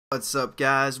What's up,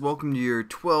 guys? Welcome to your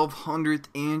 1200th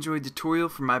Android tutorial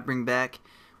from I Bring Back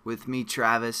with me,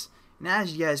 Travis. And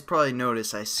as you guys probably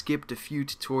noticed, I skipped a few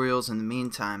tutorials in the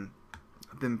meantime.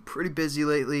 I've been pretty busy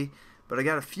lately, but I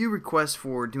got a few requests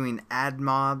for doing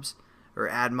Admob,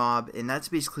 and that's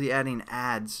basically adding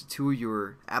ads to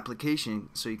your application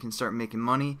so you can start making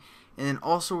money. And then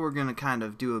also we're going to kind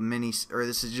of do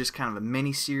this is just kind of a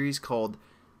mini series called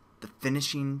The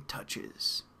Finishing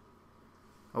Touches.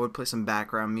 I would play some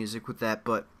background music with that,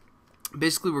 but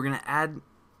basically we're going to add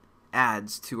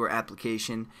ads to our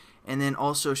application and then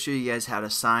also show you guys how to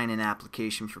sign an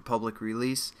application for public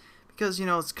release, because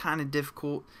it's kind of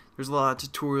difficult. There's a lot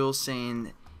of tutorials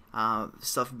saying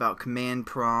stuff about command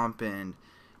prompt and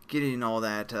getting all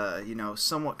that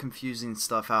somewhat confusing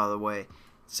stuff out of the way.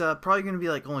 It's probably going to be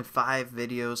like only 5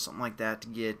 videos, something like that, to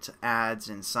get ads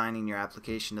and signing your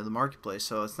application to the marketplace,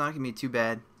 so it's not going to be too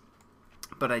bad.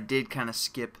 But I did kind of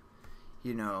skip,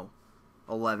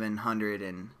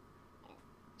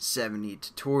 1170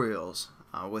 tutorials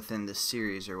within this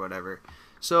series or whatever.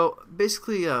 So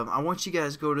basically, I want you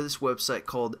guys to go to this website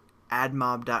called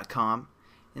Admob.com,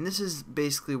 and this is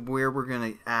basically where we're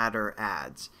going to add our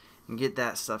ads and get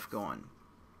that stuff going.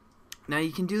 Now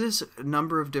you can do this a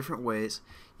number of different ways.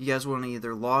 You guys want to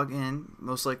either log in,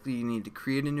 most likely you need to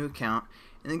create a new account,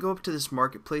 and then go up to this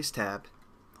Marketplace tab.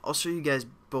 I'll show you guys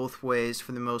both ways.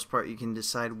 For the most part, you can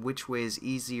decide which way is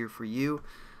easier for you.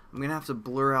 I'm going to have to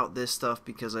blur out this stuff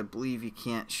because I believe you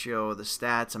can't show the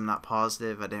stats. I'm not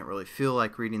positive. I didn't really feel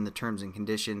like reading the terms and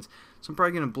conditions, so I'm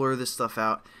probably going to blur this stuff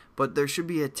out. But there should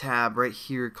be a tab right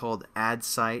here called Add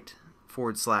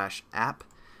Site/App.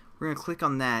 We're going to click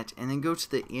on that and then go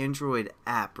to the Android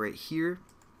app right here.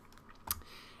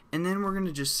 And then we're going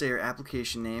to just say our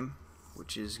application name,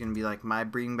 which is going to be like My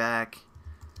Bring Back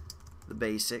the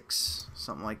Basics,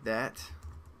 something like that.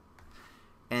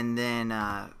 And then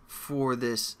for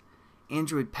this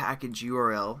Android package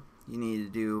URL, you need to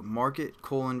do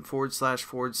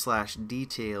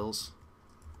market://details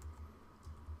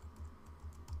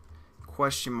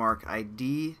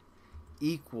 $ID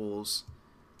equals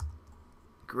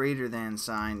greater than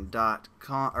sign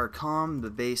 .com or com the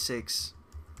basics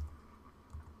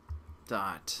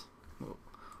dot,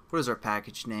 what is our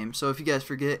package name? So if you guys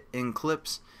forget in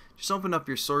Clips, just open up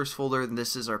your source folder, and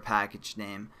this is our package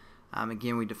name.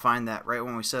 Again, we defined that right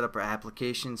when we set up our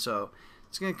application, so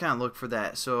it's going to kind of look for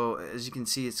that. So as you can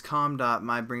see, it's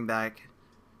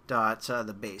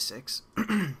com.mybringback.the basics.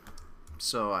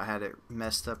 So I had it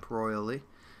messed up royally.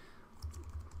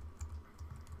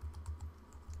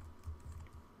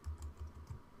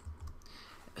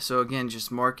 So again,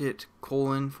 just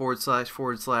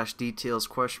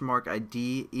market://details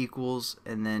 $ID equals,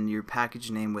 and then your package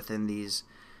name within these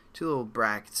 2 little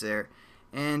brackets there,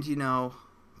 and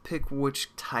pick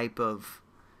which type of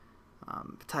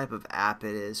app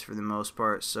it is for the most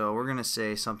part. So we're gonna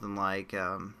say something like is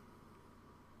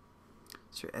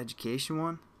there an education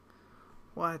one?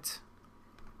 What?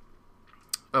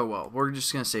 Oh well, we're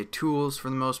just gonna say tools for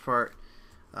the most part.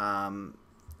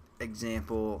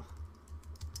 Example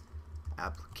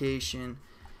application.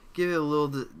 Give it a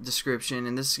little description,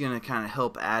 and this is gonna kind of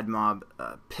help Admob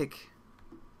pick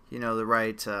the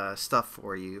right stuff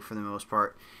for you for the most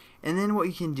part. And then what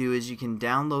you can do is you can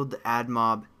download the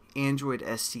Admob Android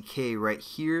SDK right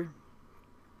here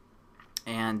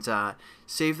and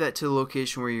save that to the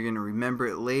location where you're going to remember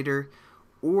it later.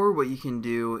 Or what you can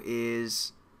do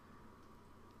is,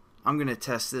 I'm going to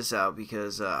test this out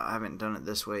because I haven't done it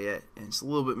this way yet, and it's a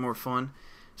little bit more fun.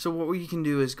 So what you can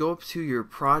do is go up to your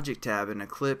project tab in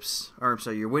Eclipse, or I'm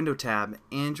sorry, your window tab,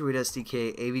 Android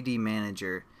SDK AVD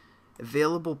Manager,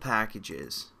 available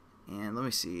packages, and let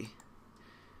me see,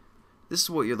 this is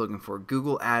what you're looking for: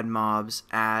 Google Admobs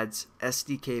Ads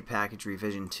SDK Package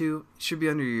Revision 2. It should be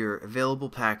under your available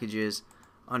packages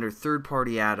under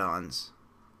third-party add-ons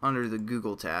under the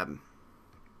Google tab,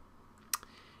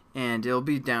 and it'll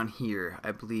be down here,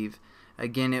 I believe.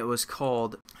 Again, it was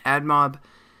called Admob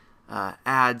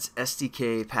Ads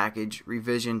SDK Package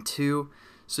Revision 2,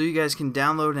 so you guys can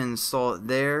download and install it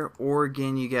there, or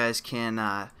again you guys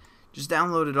can just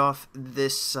download it off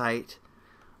this site,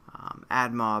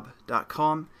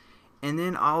 admob.com, and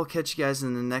then I'll catch you guys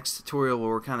in the next tutorial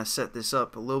where we're kind of set this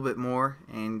up a little bit more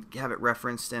and have it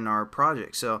referenced in our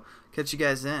project. So catch you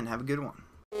guys then. Have a good one.